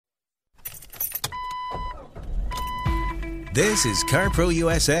This is Pro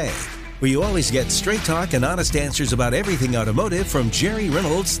USA, where you always get straight talk and honest answers about everything automotive from Jerry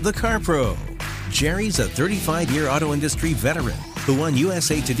Reynolds, the Car Pro. Jerry's a 35-year auto industry veteran who won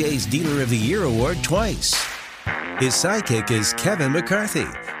USA Today's Dealer of the Year award twice. His sidekick is Kevin McCarthy,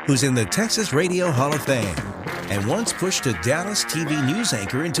 who's in the Texas Radio Hall of Fame and once pushed a Dallas TV news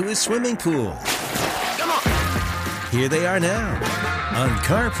anchor into his swimming pool. Come on. Here they are now on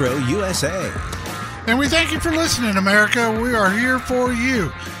Car Pro USA. And we thank you for listening, America. We are here for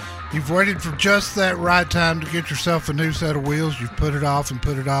you. You've waited for just that right time to get yourself a new set of wheels. You've put it off and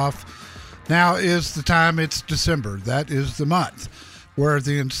put it off. Now is the time. It's December. That is the month where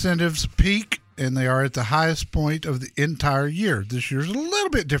the incentives peak, and they are at the highest point of the entire year. This year's a little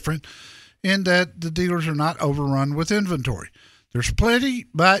bit different in that the dealers are not overrun with inventory. There's plenty,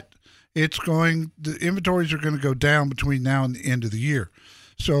 but the inventories are going to go down between now and the end of the year.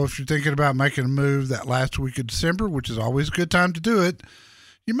 So if you're thinking about making a move that last week of December, which is always a good time to do it,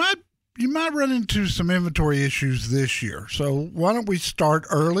 you might run into some inventory issues this year. So why don't we start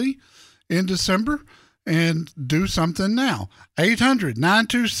early in December and do something now?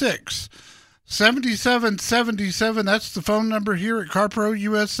 800-926-7777. That's the phone number here at CarPro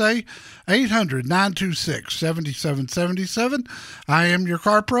USA. 800-926-7777. I am your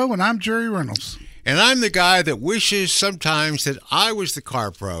CarPro, and I'm Jerry Reynolds. And I'm the guy that wishes sometimes that I was the Car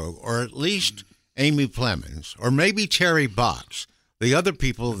Pro, or at least Amy Plemons, or maybe Terry Box, the other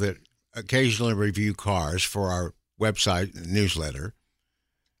people that occasionally review cars for our website and newsletter.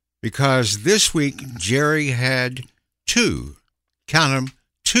 Because this week, Jerry had two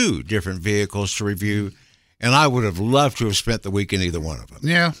different vehicles to review, and I would have loved to have spent the week in either one of them.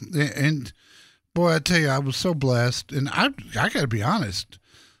 Yeah, and boy, I tell you, I was so blessed. And I got to be honest.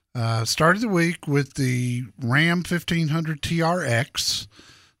 Started the week with the Ram 1500 TRX.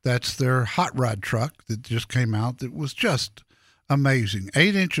 That's their hot rod truck that just came out. That was just amazing.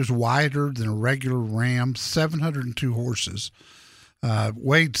 8 inches wider than a regular Ram, 702 horses.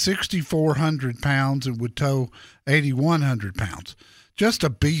 Weighed 6,400 pounds and would tow 8,100 pounds. Just a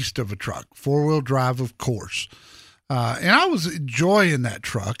beast of a truck. 4-wheel drive, of course. And I was enjoying that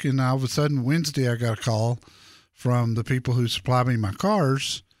truck. And all of a sudden, Wednesday, I got a call from the people who supply me my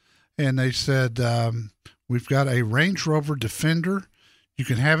cars. And they said, we've got a Range Rover Defender. You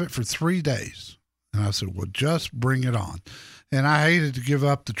can have it for 3 days. And I said, well, just bring it on. And I hated to give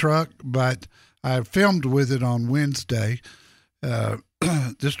up the truck, but I filmed with it on Wednesday.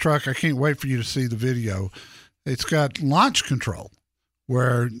 This truck, I can't wait for you to see the video. It's got launch control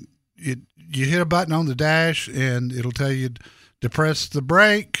where you hit a button on the dash and it'll tell you to press the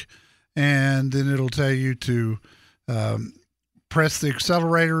brake, and then it'll tell you to press the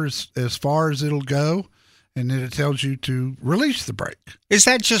accelerator as far as it'll go, and then it tells you to release the brake. Is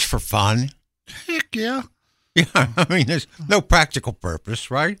that just for fun? Heck yeah. Yeah, I mean, there's no practical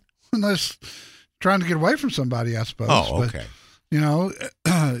purpose, right? Unless trying to get away from somebody, I suppose. Oh, okay.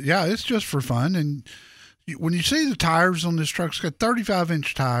 But, yeah, it's just for fun. And when you see the tires on this truck, it's got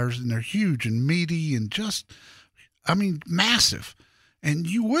 35-inch tires, and they're huge and meaty and just, massive. And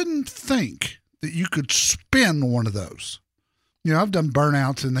you wouldn't think that you could spin one of those. I've done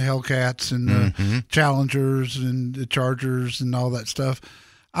burnouts in the Hellcats and the Challengers and the Chargers and all that stuff.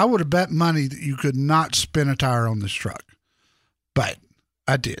 I would have bet money that you could not spin a tire on this truck, but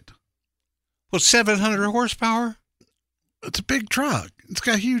I did. Well, 700 horsepower? It's a big truck. It's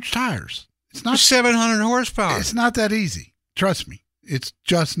got huge tires. It's not 700 horsepower. It's not that easy. Trust me. It's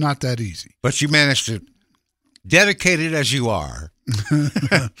just not that easy. But you managed to, dedicated as you are,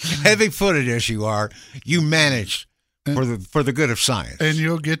 heavy-footed as you are, you managed for the good of science. And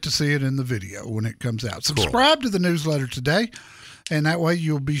you'll get to see it in the video when it comes out. Subscribe to the newsletter today, and that way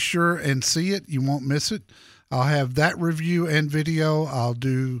you'll be sure and see it. You won't miss it. I'll have that review and video. I'll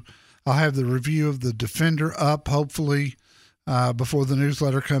have the review of the Defender up, hopefully, before the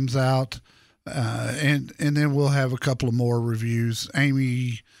newsletter comes out. And then we'll have a couple of more reviews.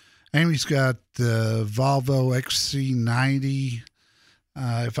 Amy's got the Volvo XC90,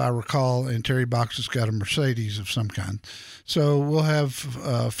 if I recall, and Terry Box has got a Mercedes of some kind. So we'll have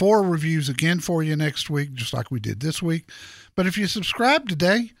 4 reviews again for you next week, just like we did this week. But if you subscribe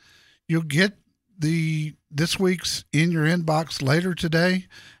today, you'll get this week's in your inbox later today.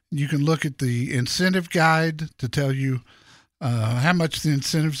 You can look at the incentive guide to tell you how much the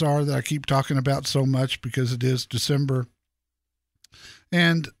incentives are that I keep talking about so much because it is December.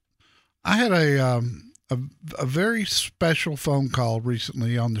 And I had a very special phone call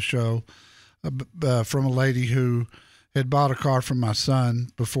recently on the show from a lady who had bought a car from my son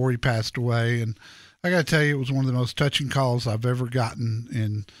before he passed away. And I got to tell you, it was one of the most touching calls I've ever gotten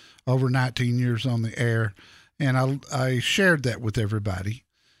in over 19 years on the air. and I shared that with everybody.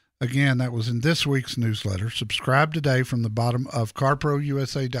 Again, that was in this week's newsletter. Subscribe today from the bottom of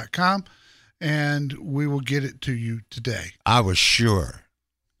carprousa.com, and we will get it to you today. I was sure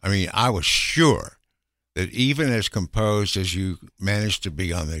that even as composed as you managed to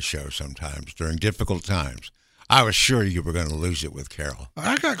be on this show sometimes during difficult times, I was sure you were going to lose it with Carol.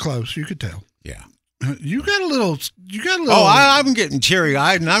 I got close. You could tell. Yeah. You got a little. Oh, I'm getting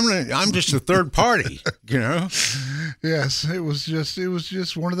teary-eyed, and I'm just a third party, you know. Yes, it was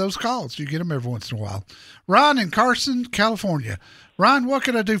just one of those calls. You get them every once in a while. Ron in Carson, California. Ron, what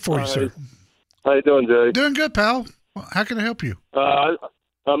can I do for you, sir? How you doing, Jay? Doing good, pal. How can I help you?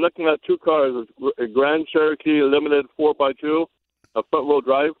 I'm looking at two cars: a Grand Cherokee Limited 4x2, a front-wheel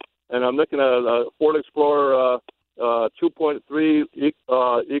drive, and I'm looking at a Ford Explorer 2.3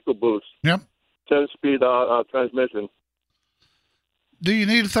 EcoBoost. Yep. 10-speed transmission. Do you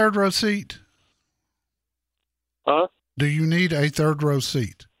need a third row seat? Huh? Do you need a third row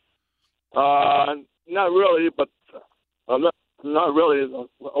seat? Not really, but I'm not really.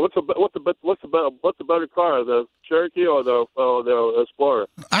 What's the better car, the Cherokee or the Explorer?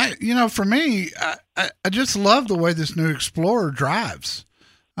 For me, I just love the way this new Explorer drives.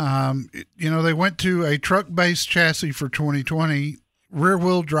 They went to a truck-based chassis for 2020,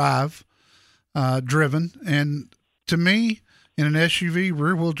 rear-wheel drive. Driven, and to me, in an SUV,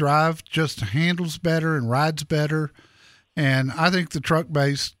 rear-wheel drive just handles better and rides better, and I think the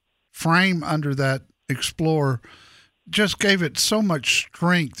truck-based frame under that Explorer just gave it so much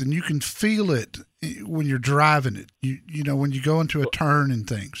strength, and you can feel it when you're driving it. When you go into a turn and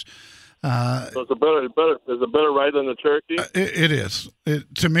things. So it's a better ride than the Cherokee. It is.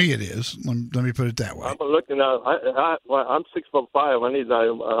 To me, it is. Let me put it that way. I'm looking at. I'm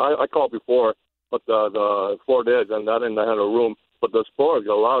 6'5". I called before, but the Ford Edge, and I didn't have a room. But the Explorer's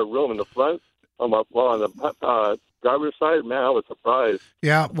got a lot of room in the front. On the driver's side, man, I was surprised.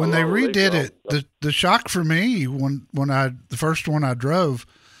 Yeah, when they redid it, the shock for me when the first one I drove,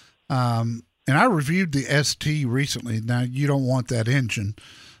 and I reviewed the ST recently. Now you don't want that engine.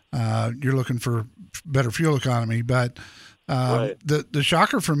 You're looking for better fuel economy, but right. The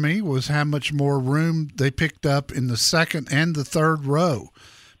shocker for me was how much more room they picked up in the second and the third row,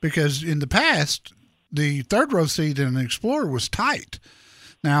 because in the past, the third row seat in an Explorer was tight.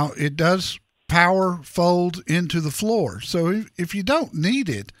 Now it does power fold into the floor, so if you don't need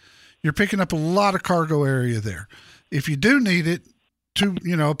it, you're picking up a lot of cargo area there. If you do need it,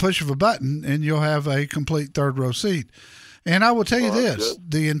 a push of a button, and you'll have a complete third row seat. And I will tell you this,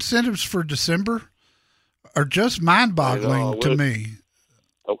 the incentives for December are just mind-boggling to me.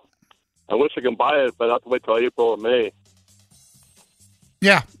 I wish I could buy it, but I have to wait till April or May.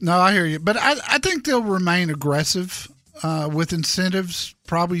 Yeah, no, I hear you. But I think they'll remain aggressive with incentives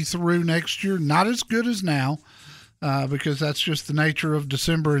probably through next year. Not as good as now because that's just the nature of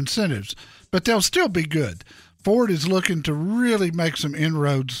December incentives. But they'll still be good. Ford is looking to really make some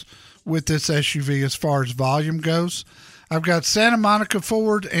inroads with this SUV as far as volume goes. I've got Santa Monica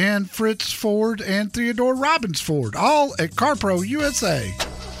Ford and Fritz Ford and Theodore Robbins Ford, all at CarPro USA.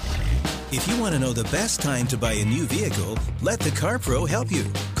 If you want to know the best time to buy a new vehicle, let the CarPro help you.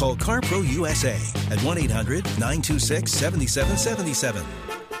 Call CarPro USA at 1-800-926-7777.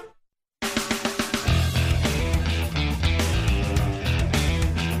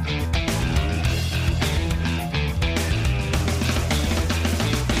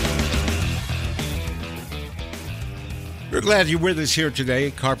 We're glad you're with us here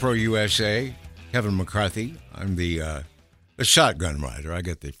today, CarPro USA. Kevin McCarthy. I'm the shotgun rider. I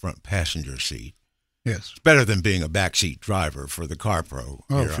get the front passenger seat. Yes. It's better than being a backseat driver for the CarPro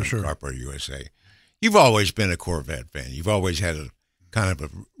here for on sure. CarPro USA. You've always been a Corvette fan. You've always had a kind of a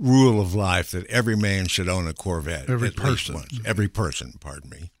rule of life that every man should own a Corvette. Every person. Least once. Every person, pardon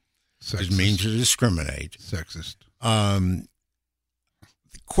me. Sexist. It means to discriminate. Sexist.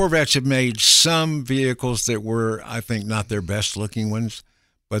 Corvettes have made some vehicles that were, I think, not their best looking ones,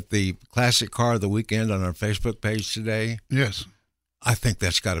 but the classic car of the weekend on our Facebook page today, yes, I think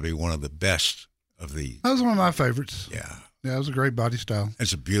that's got to be one of the best of the. That was one of my favorites. Yeah, it was a great body style.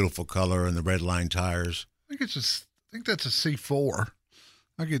 It's a beautiful color and the red line tires. I think that's a C4.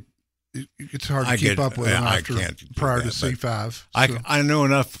 It's hard to keep up with them prior to C5. So. I know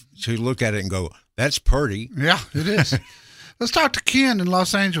enough to look at it and go, that's pretty. Yeah, it is. Let's talk to Ken in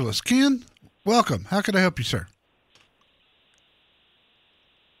Los Angeles. Ken, welcome. How can I help you, sir?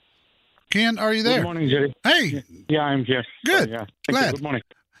 Ken, are you there? Good morning, Jerry. Hey. Yeah, I'm here. Good. Yeah. Glad. Good morning.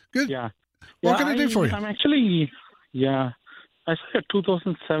 Good. Yeah. What can I do for you? I'm actually, I saw a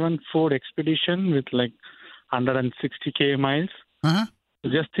 2007 Ford Expedition with like 160K miles. Uh-huh.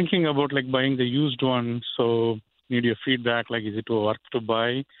 Just thinking about like buying the used one. So need your feedback. Like, is it worth to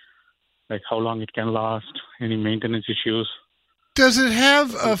buy? Like, how long it can last? Any maintenance issues? Does it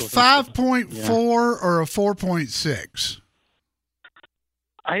have a 5.4 or a 4.6?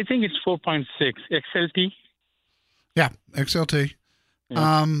 I think it's 4.6 XLT. Yeah, XLT.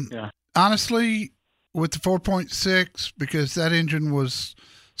 Yeah. Honestly, with the 4.6, because that engine was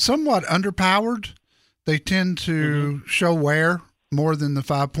somewhat underpowered, they tend to show wear more than the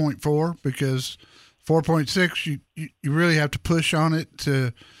 5.4, because 4.6 you really have to push on it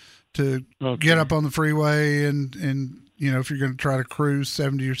to get up on the freeway and if you're going to try to cruise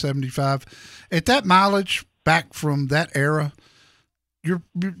 70 or 75 at that mileage back from that era,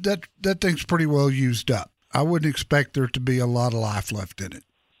 that thing's pretty well used up. I wouldn't expect there to be a lot of life left in it.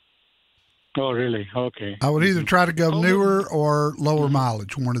 Oh, really? Okay. I would either try to go newer or lower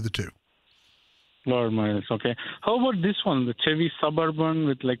mileage, one of the two. Lower mileage, okay. How about this one, the Chevy Suburban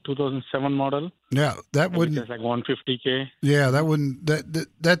with like 2007 model? Yeah, that wouldn't. It's like 150K. Yeah, that wouldn't.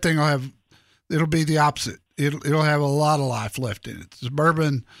 That thing will have. It'll be the opposite. It'll have a lot of life left in it.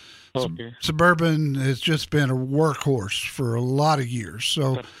 Suburban has just been a workhorse for a lot of years.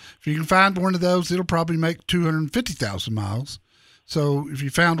 So if you can find one of those, it'll probably make 250,000 miles. So if you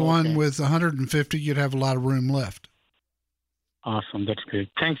found one with 150, you'd have a lot of room left. Awesome. That's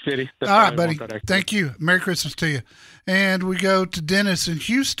great. Thanks, Jerry. All right, buddy. Thank you. Merry Christmas to you. And we go to Dennis in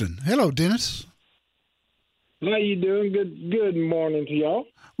Houston. Hello, Dennis. How you doing? Good morning to y'all.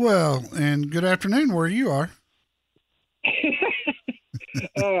 Well, and good afternoon where you are.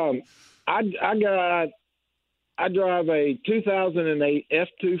 I drive a 2008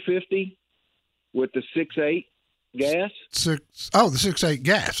 F-250 with the 6.8 gas. The 6.8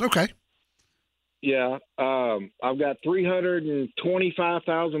 gas. Okay. Yeah. I've got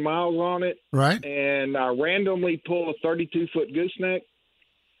 325,000 miles on it. Right. And I randomly pull a 32-foot gooseneck,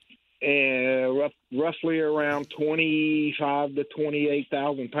 and roughly around 25 to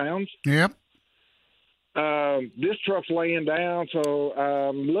 28,000 pounds. Yep. This truck's laying down, so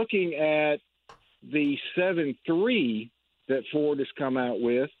I'm looking at the 7.3 that Ford has come out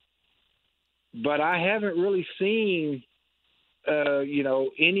with, but I haven't really seen,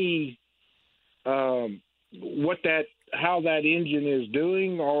 any how that engine is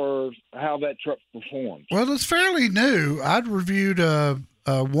doing or how that truck performs. Well, it's fairly new. I'd reviewed a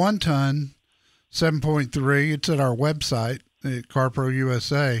 1-ton 7.3. It's at our website at Pro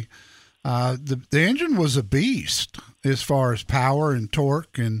USA. The engine was a beast as far as power and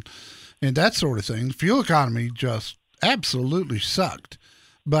torque and that sort of thing. Fuel economy just absolutely sucked,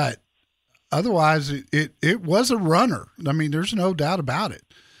 but otherwise it was a runner. I mean, there's no doubt about it.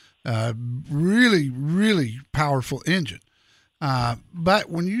 Really, really powerful engine. But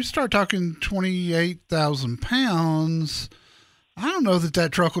when you start talking 28,000 pounds, I don't know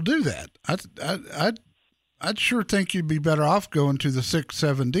that truck will do that. I'd sure think you'd be better off going to the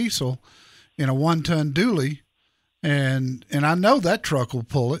 6.7 diesel in a 1-ton dually, and I know that truck will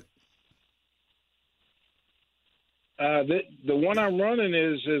pull it. The one I'm running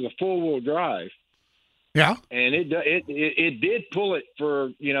is a 4-wheel drive. Yeah, and it did pull it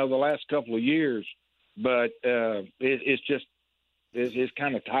for the last couple of years, but it's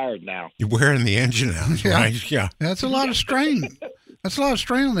kind of tired now. You're wearing the engine out, right? Yeah, that's a lot of strain. That's a lot of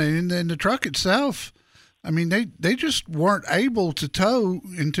strain on it, and then the truck itself. I mean, they just weren't able to tow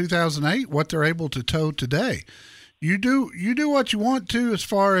in 2008 what they're able to tow today. You do what you want to as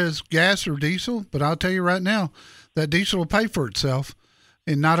far as gas or diesel, but I'll tell you right now, that diesel will pay for itself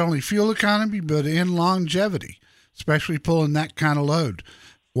in not only fuel economy, but in longevity, especially pulling that kind of load.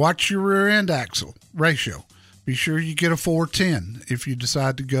 Watch your rear end axle ratio. Be sure you get a 410 if you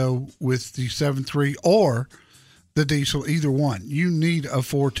decide to go with the 7.3 or the diesel, either one. You need a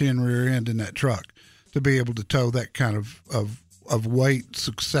 410 rear end in that truck to be able to tow that kind of weight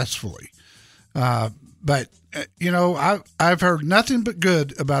successfully. But I've heard nothing but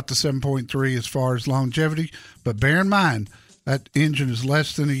good about the 7.3 as far as longevity, but bear in mind, that engine is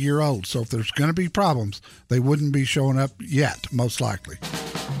less than a year old, so if there's going to be problems, they wouldn't be showing up yet, most likely.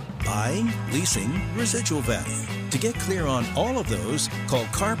 Buying, leasing, residual value. To get clear on all of those, call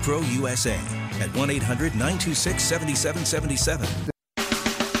Pro USA at 1-800-926-7777.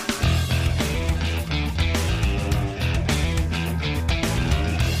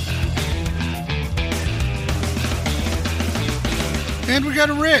 And we got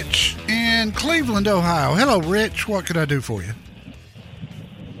a Rich in Cleveland, Ohio. Hello, Rich. What can I do for you?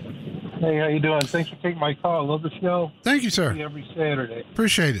 Hey, how you doing? Thanks for taking my call. Love the show. Thank you, sir. Every Saturday.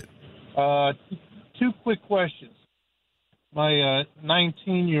 Appreciate it. 2 quick questions. My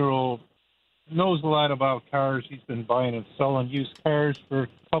 19-year-old knows a lot about cars. He's been buying and selling used cars for a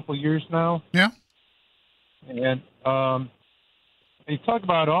couple of years now. Yeah. And you talk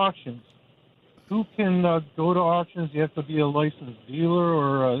about auctions. Who can go to auctions? You have to be a licensed dealer,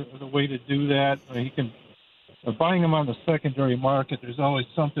 or the way to do that? He can. Buying them on the secondary market, there's always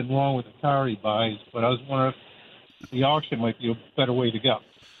something wrong with the car he buys. But I was wondering if the auction might be a better way to go.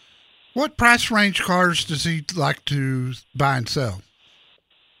 What price range cars does he like to buy and sell?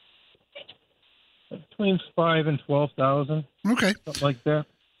 Between $5,000 and $12,000. Okay, something like that.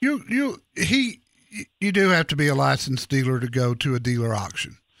 You do have to be a licensed dealer to go to a dealer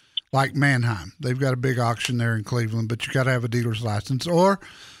auction, like Manheim. They've got a big auction there in Cleveland, but you got to have a dealer's license. Or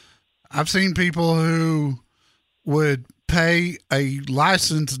I've seen people who would pay a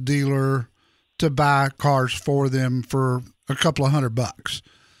licensed dealer to buy cars for them for a couple of $100.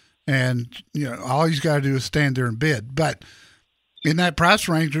 And, all he's got to do is stand there and bid. But in that price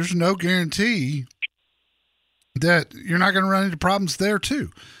range, there's no guarantee that you're not going to run into problems there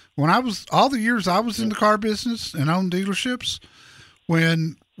too. All the years I was in the car business and owned dealerships,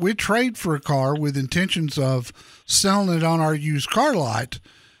 when we trade for a car with intentions of selling it on our used car lot,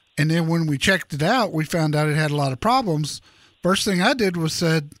 and then when we checked it out, we found out it had a lot of problems. First thing I did was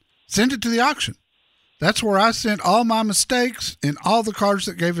send it to the auction. That's where I sent all my mistakes and all the cars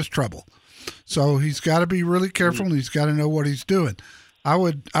that gave us trouble. So he's got to be really careful, and he's got to know what he's doing. I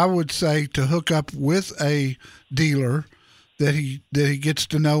would say to hook up with a dealer that he gets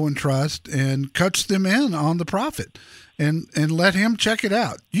to know and trust, and cuts them in on the profit, and let him check it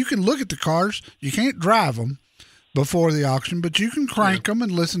out. You can look at the cars. You can't drive them before the auction, but you can crank them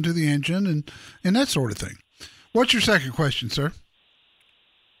and listen to the engine and that sort of thing. What's your second question, sir?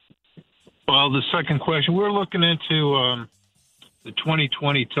 Well, the second question, we're looking into the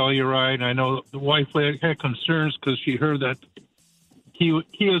 2020 Telluride, and I know the wife had concerns because she heard that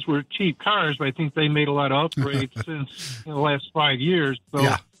Kias were cheap cars, but I think they made a lot of upgrades since the last 5 years. So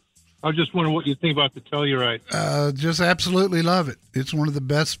yeah. I was just wondering what you think about the Telluride. Just absolutely love it. It's one of the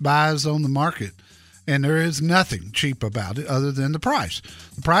best buys on the market, and there is nothing cheap about it other than the price.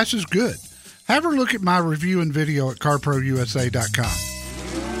 The price is good. Have a look at my review and video at carprousa.com.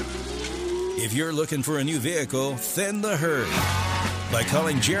 If you're looking for a new vehicle, thin the herd by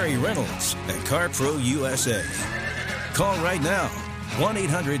calling Jerry Reynolds at CarPro USA. Call right now,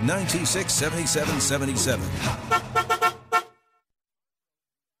 1-800-926-7777.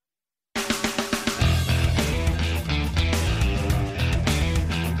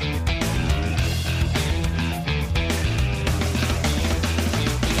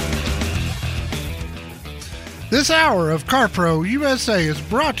 This hour of CarPro USA is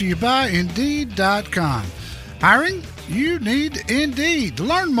brought to you by Indeed.com. Hiring? You need Indeed.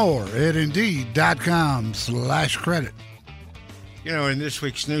 Learn more at Indeed.com/credit. In this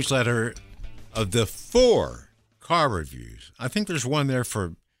week's newsletter, of the 4 car reviews, I think there's one there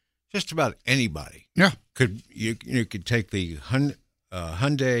for just about anybody. Yeah. You could take the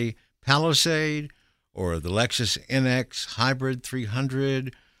Hyundai Palisade, or the Lexus NX Hybrid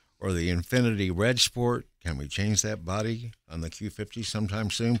 300, or the Infiniti Red Sport. Can we change that body on the Q50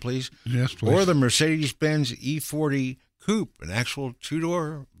 sometime soon, please? Yes, please. Or the Mercedes-Benz E40 Coupe, an actual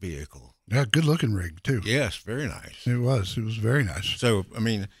 2-door vehicle. Yeah, good-looking rig, too. Yes, very nice. It was very nice. So,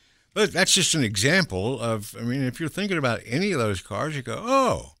 but that's just an example of, if you're thinking about any of those cars, you go,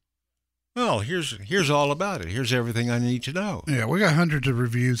 oh, well, here's all about it. Here's everything I need to know. Yeah, we got hundreds of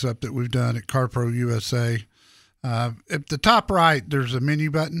reviews up that we've done at CarPro USA. At the top right, there's a menu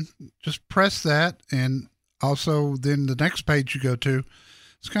button. Just press that, and also then the next page you go to,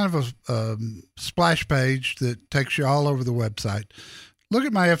 it's kind of a splash page that takes you all over the website. Look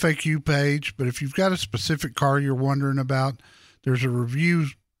at my FAQ page, but if you've got a specific car you're wondering about, there's a review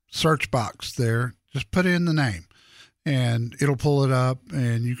search box there. Just put in the name, and it'll pull it up,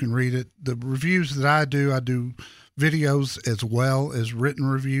 and you can read it. The reviews that I do videos as well as written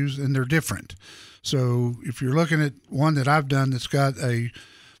reviews, and they're different. So if you're looking at one that I've done that's got a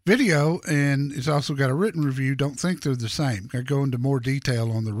video and it's also got a written review, don't think they're the same. I go into more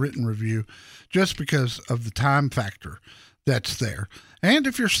detail on the written review just because of the time factor that's there. And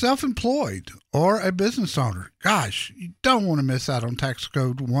if you're self-employed or a business owner, gosh, you don't want to miss out on tax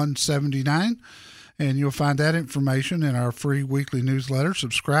code 179. And you'll find that information in our free weekly newsletter.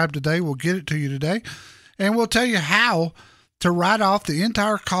 Subscribe today. We'll get it to you today. And we'll tell you how to write off the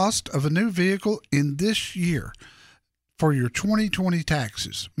entire cost of a new vehicle in this year for your 2020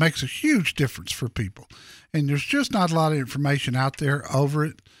 taxes. Makes a huge difference for people. And there's just not a lot of information out there over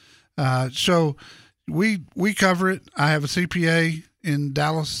it. So we cover it. I have a CPA in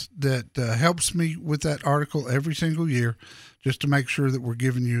Dallas that helps me with that article every single year, just to make sure that we're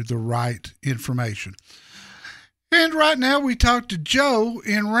giving you the right information. And right now we talk to Joe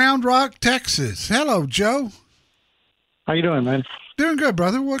in Round Rock, Texas. Hello, Joe. How you doing, man? Doing good,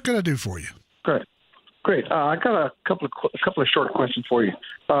 brother. What can I do for you? Great. I got a couple of short questions for you.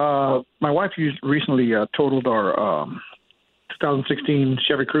 My wife recently totaled our 2016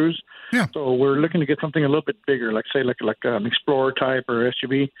 Chevy Cruze. Yeah. So we're looking to get something a little bit bigger, like an Explorer type or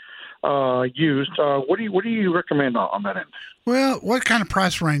SUV used. What do you recommend on that end? Well, what kind of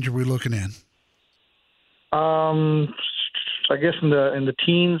price range are we looking in? I guess in the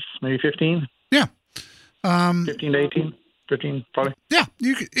teens, maybe 15. Yeah. 15 to 18. 15 probably. Yeah,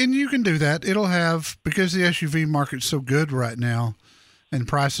 you can do that. It'll have, because the SUV market's so good right now and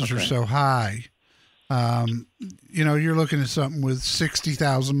prices are so high. You're looking at something with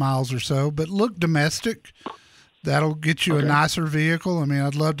 60,000 miles or so, but look domestic. That'll get you a nicer vehicle. I mean,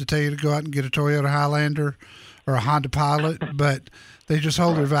 I'd love to tell you to go out and get a Toyota Highlander or a Honda Pilot, but they just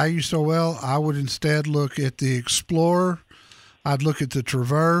hold their value so well. I would instead look at the Explorer. I'd look at the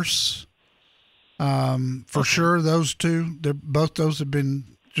Traverse. For sure, those two, both those have been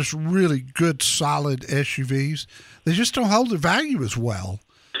just really good, solid SUVs. They just don't hold their value as well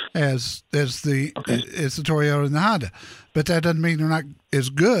as the Toyota and the Honda, but that doesn't mean they're not as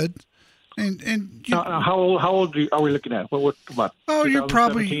good. How old are we looking at? What about? Oh, you're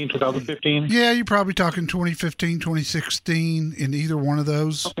probably 2015. Yeah, you're probably talking 2015, 2016 in either one of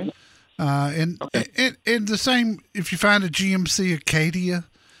those. Okay. And the same, if you find a GMC Acadia,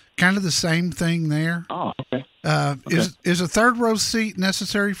 kind of the same thing there. Oh, okay. Is a third row seat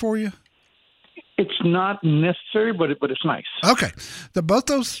necessary for you? It's not necessary, but it's nice. Okay. Both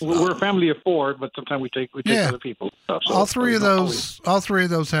those. We're a family of four, but sometimes we take other people. So all three of those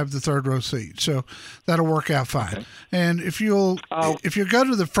have the third row seat, so that'll work out fine. Okay. And if you go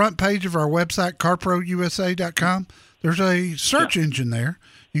to the front page of our website, carprousa.com, there's a search engine there.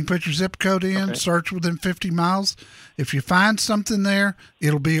 You can put your zip code in, search within 50 miles. If you find something there,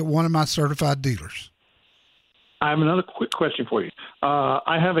 it'll be at one of my certified dealers. I have another quick question for you.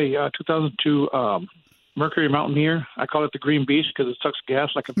 I have a 2002 Mercury Mountaineer. I call it the Green Beast because it sucks gas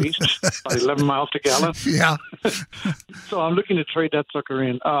like a beast, about 11 miles to gallon. Yeah. So I'm looking to trade that sucker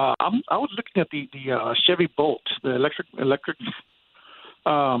in. I was looking at the Chevy Bolt, the electric.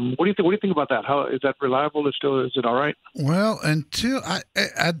 What do you think about that? How is that reliable? Is it all right? Well, until I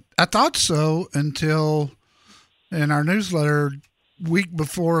thought so until in our newsletter week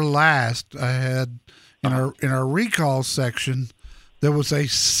before last, I had in our recall section there was a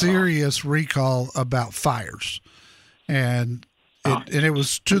serious recall about fires, and it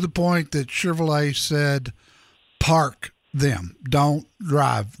was to the point that Chevrolet said, "Park them, don't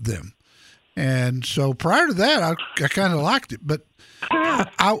drive them." And so prior to that, I kind of liked it, but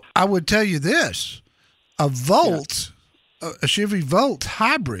I would tell you this: a Volt, a Chevy Volt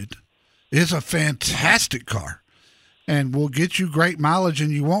hybrid, is a fantastic car, and will get you great mileage,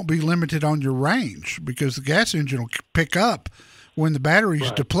 and you won't be limited on your range because the gas engine will pick up when the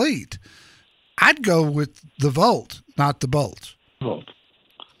batteries deplete. I'd go with the Volt, not the Bolt.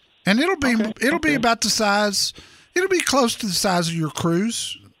 And it'll be about the size. It'll be close to the size of your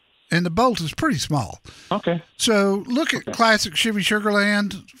Cruze. And the Bolt is pretty small. Okay. So look at classic Chevy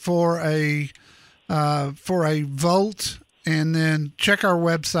Sugarland for a Volt, and then check our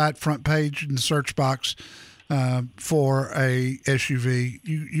website front page in the search box for a SUV.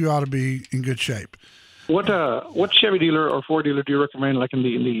 You ought to be in good shape. What Chevy dealer or Ford dealer do you recommend, like in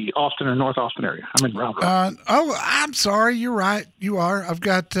the Austin or North Austin area? I'm in Round Rock. I'm sorry. You're right. You are. I've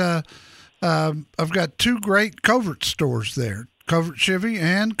got two great Covert stores there. Covert Chevy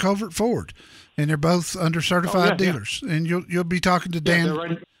and Covert Ford, and they're both under certified dealers. Yeah. And you'll be talking to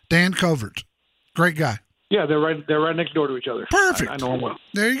Dan Covert, great guy. Yeah, they're right next door to each other. Perfect. I know them well.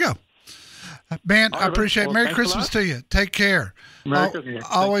 There you go, man. I appreciate it. Well, Merry Christmas to you. Take care. Merry Christmas.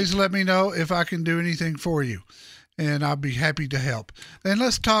 Always let me know if I can do anything for you, and I'll be happy to help. And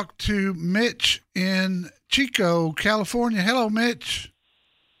let's talk to Mitch in Chico, California. Hello, Mitch.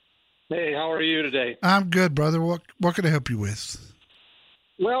 Hey, how are you today? I'm good, brother. What can I help you with?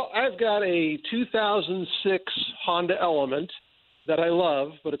 Well, I've got a 2006 Honda Element that I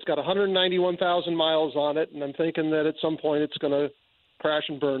love, but it's got 191,000 miles on it, and I'm thinking that at some point it's going to crash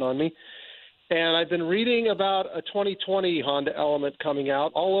and burn on me. And I've been reading about a 2020 Honda Element coming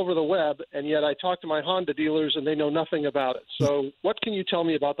out all over the web, and yet I talk to my Honda dealers, and they know nothing about it. So what can you tell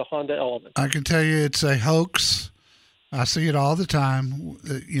me about the Honda Element? I can tell you it's a hoax. I see it all the time,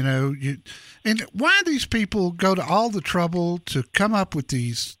 and why these people go to all the trouble to come up with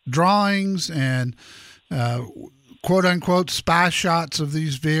these drawings and quote unquote spy shots of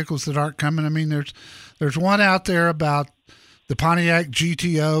these vehicles that aren't coming. I mean, there's one out there about the Pontiac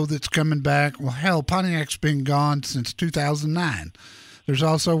GTO that's coming back. Well, hell, Pontiac's been gone since 2009. There's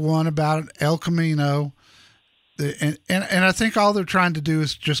also one about El Camino. And I think all they're trying to do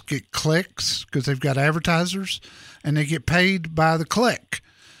is just get clicks because they've got advertisers and they get paid by the click.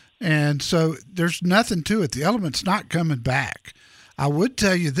 And so there's nothing to it. The Element's not coming back. I would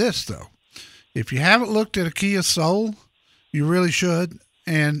tell you this, though. If you haven't looked at a Kia Soul, you really should.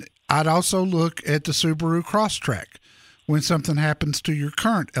 And I'd also look at the Subaru Crosstrek when something happens to your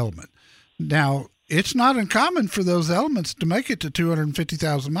current Element. Now, it's not uncommon for those Elements to make it to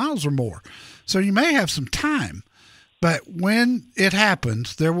 250,000 miles or more. So you may have some time. But when it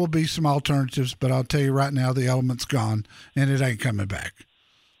happens, there will be some alternatives. But I'll tell you right now, the Element's gone, and it ain't coming back.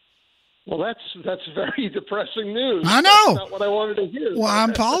 Well, that's very depressing news. I know. That's not what I wanted to hear. Well, I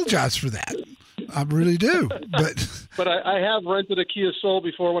apologize for that. I really do. But I have rented a Kia Soul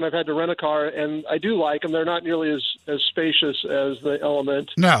before when I've had to rent a car, and I do like them. They're not nearly as spacious as the Element.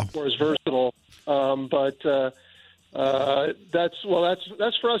 No. Or as versatile. That's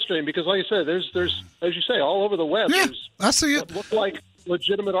frustrating because, like I said, there's as you say, all over the web. Yeah, I see it. What look like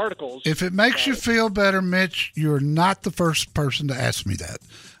legitimate articles. If it makes you feel better, Mitch, you're not the first person to ask me that.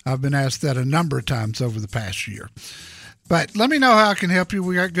 I've been asked that a number of times over the past year. But let me know how I can help you.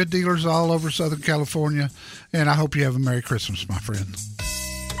 We got good dealers all over Southern California, and I hope you have a Merry Christmas, my friend.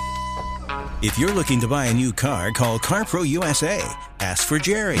 If you're looking to buy a new car, call CarPro USA. Ask for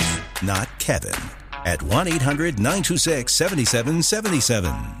Jerry, not Kevin, at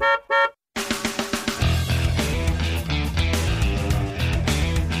 1-800-926-7777.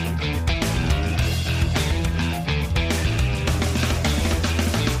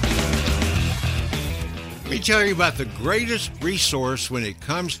 Let me tell you about the greatest resource when it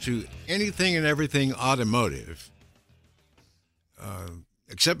comes to anything and everything automotive,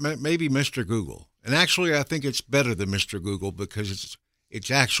 except maybe Mr. Google. And actually, I think it's better than Mr. Google because it's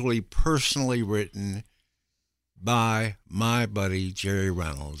actually personally written by my buddy Jerry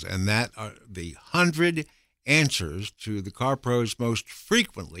Reynolds, and that are the 100 answers to the CarPro's most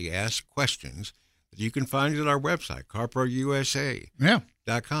frequently asked questions that you can find at our website,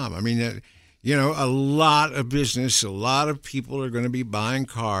 CarProUSA.com. I mean, a lot of business, a lot of people are going to be buying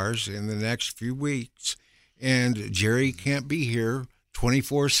cars in the next few weeks, and Jerry can't be here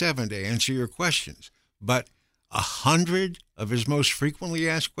 24/7 to answer your questions. But 100 of his most frequently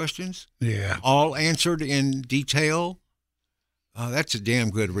asked questions, all answered in detail, that's a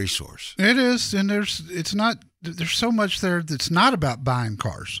damn good resource. It is, and there's so much there that's not about buying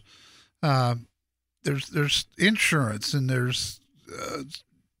cars. There's insurance, and there's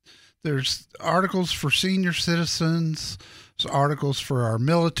articles for senior citizens, there's articles for our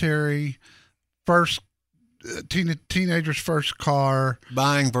military, teenager's first car,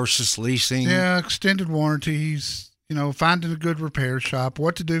 buying versus leasing, extended warranties, finding a good repair shop,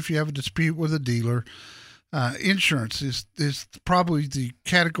 what to do if you have a dispute with a dealer. Insurance is probably the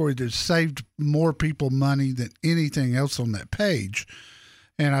category that saved more people money than anything else on that page.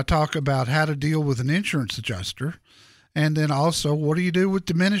 And I talk about how to deal with an insurance adjuster. And then also, what do you do with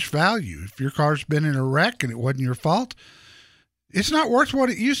diminished value? If your car's been in a wreck and it wasn't your fault, it's not worth what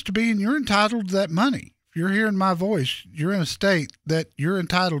it used to be, and you're entitled to that money. If you're hearing my voice, you're in a state that you're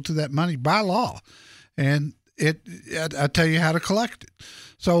entitled to that money by law. And I tell you how to collect it.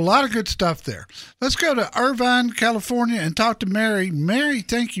 So a lot of good stuff there. Let's go to Irvine, California, and talk to Mary. Mary,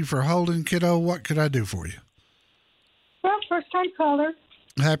 thank you for holding, kiddo. What could I do for you? Well, first-time caller.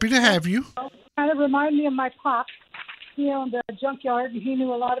 Happy to have you. Kind of remind me of my pop. He owned a junkyard, and he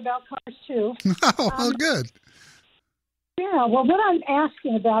knew a lot about cars, too. Oh, good. Yeah, well, what I'm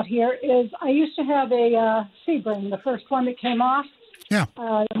asking about here is I used to have a Sebring, the first one that came off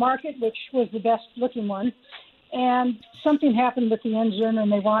the market, which was the best-looking one. And something happened with the engine, and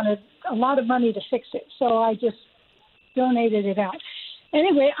they wanted a lot of money to fix it. So I just donated it out.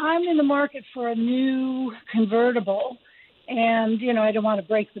 Anyway, I'm in the market for a new convertible. And, I don't want to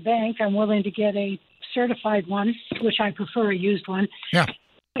break the bank. I'm willing to get a certified one, which I prefer a used one. Yeah.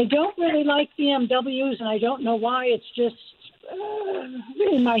 I don't really like BMWs, and I don't know why. It's just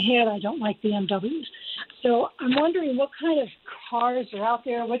in my head, I don't like BMWs. So I'm wondering what kind of cars are out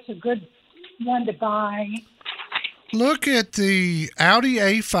there. What's a good one to buy? Look at the Audi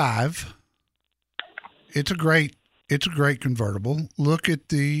A5. It's a great convertible. Look at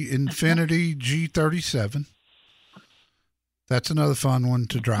the Infiniti G37. That's another fun one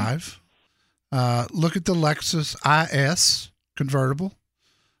to drive. Look at the Lexus IS convertible.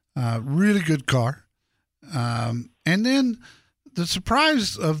 Really good car. And then the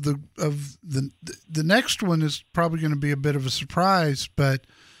surprise of the next one is probably going to be a bit of a surprise, but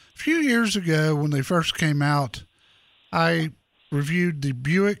a few years ago when they first came out, I reviewed the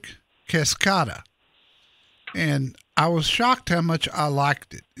Buick Cascada, and I was shocked how much I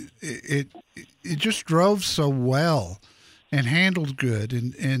liked it. It just drove so well and handled good,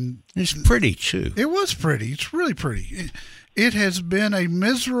 and it's pretty too. It was pretty. It's really pretty. It has been a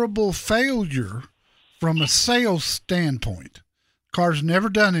miserable failure from a sales standpoint. Car's never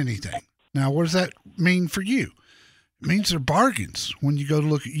done anything. Now, what does that mean for you? It means they're bargains when you go to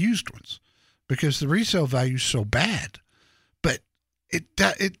look at used ones because the resale value is so bad. But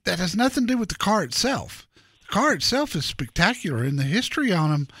that has nothing to do with the car itself. The car itself is spectacular, and the history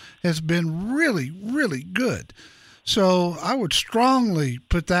on them has been really, really good. So I would strongly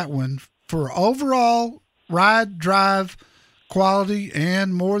put that one for overall ride, drive, quality,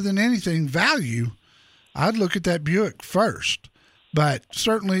 and more than anything, value. I'd look at that Buick first. But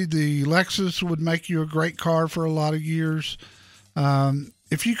certainly the Lexus would make you a great car for a lot of years.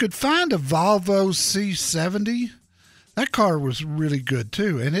 If you could find a Volvo C70, that car was really good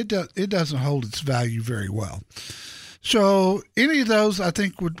too, and it doesn't hold its value very well. So any of those I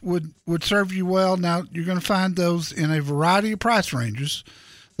think would serve you well. Now you're going to find those in a variety of price ranges.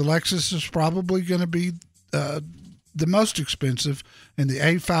 The Lexus is probably going to be the most expensive, and the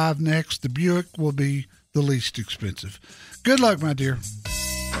A5 next. The Buick will be the least expensive. Good luck, my dear.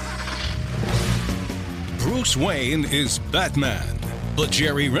 Bruce Wayne is Batman, but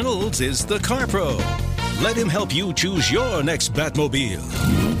Jerry Reynolds is the Car Pro. Let him help you choose your next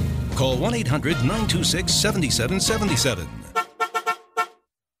Batmobile. Call 1-800-926-7777.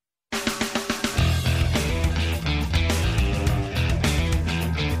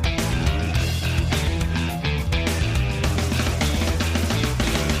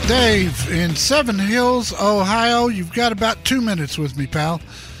 Dave in Seven Hills, Ohio. You've got about 2 minutes with me, pal.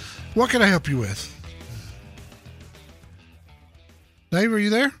 What can I help you with? Dave, are you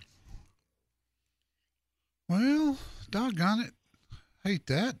there? Well, doggone it. Hate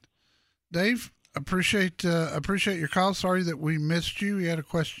that. Dave, appreciate your call. Sorry that we missed you. You had a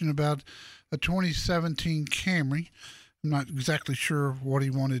question about a 2017 Camry. I'm not exactly sure what he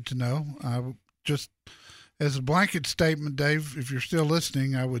wanted to know. Just as a blanket statement, Dave, if you're still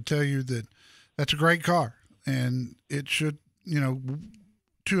listening, I would tell you that that's a great car, and it should,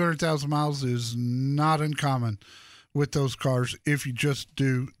 200,000 miles is not uncommon with those cars if you just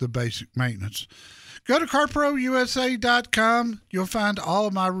do the basic maintenance. Go to carprousa.com. You'll find all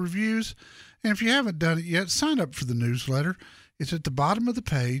of my reviews, and if you haven't done it yet, sign up for the newsletter. It's at the bottom of the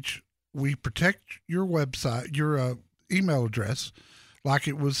page. We protect your website, your email address, like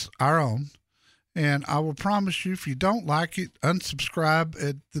it was our own. And I will promise you, if you don't like it,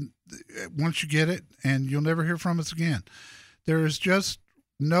 unsubscribe once you get it, and you'll never hear from us again. There is just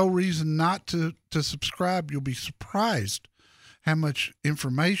no reason not to subscribe. You'll be surprised how much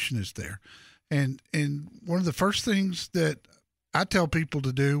information is there. And one of the first things that I tell people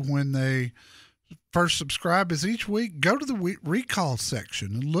to do when they first subscribe is each week go to the recall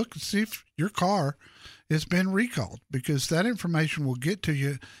section and look and see if your car has been recalled, because that information will get to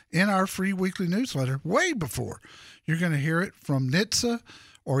you in our free weekly newsletter way before you're going to hear it from NHTSA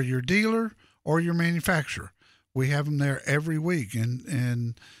or your dealer or your manufacturer. We have them there every week,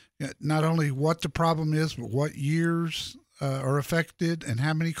 and not only what the problem is, but what years are affected and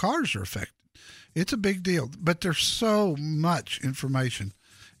how many cars are affected. It's a big deal, but there's so much information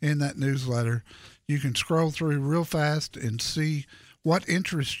in that newsletter. You can scroll through real fast and see what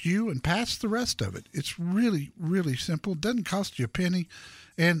interests you and pass the rest of it. It's really, really simple. It doesn't cost you a penny.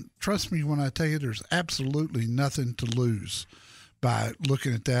 And trust me when I tell you, there's absolutely nothing to lose by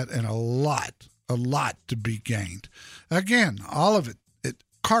looking at that, and a lot to be gained. Again, all of it at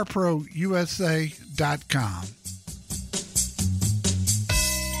carprousa.com.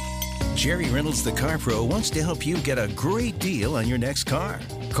 Jerry Reynolds, the Car Pro, wants to help you get a great deal on your next car.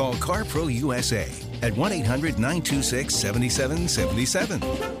 Call CarPro USA at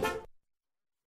 1-800-926-7777.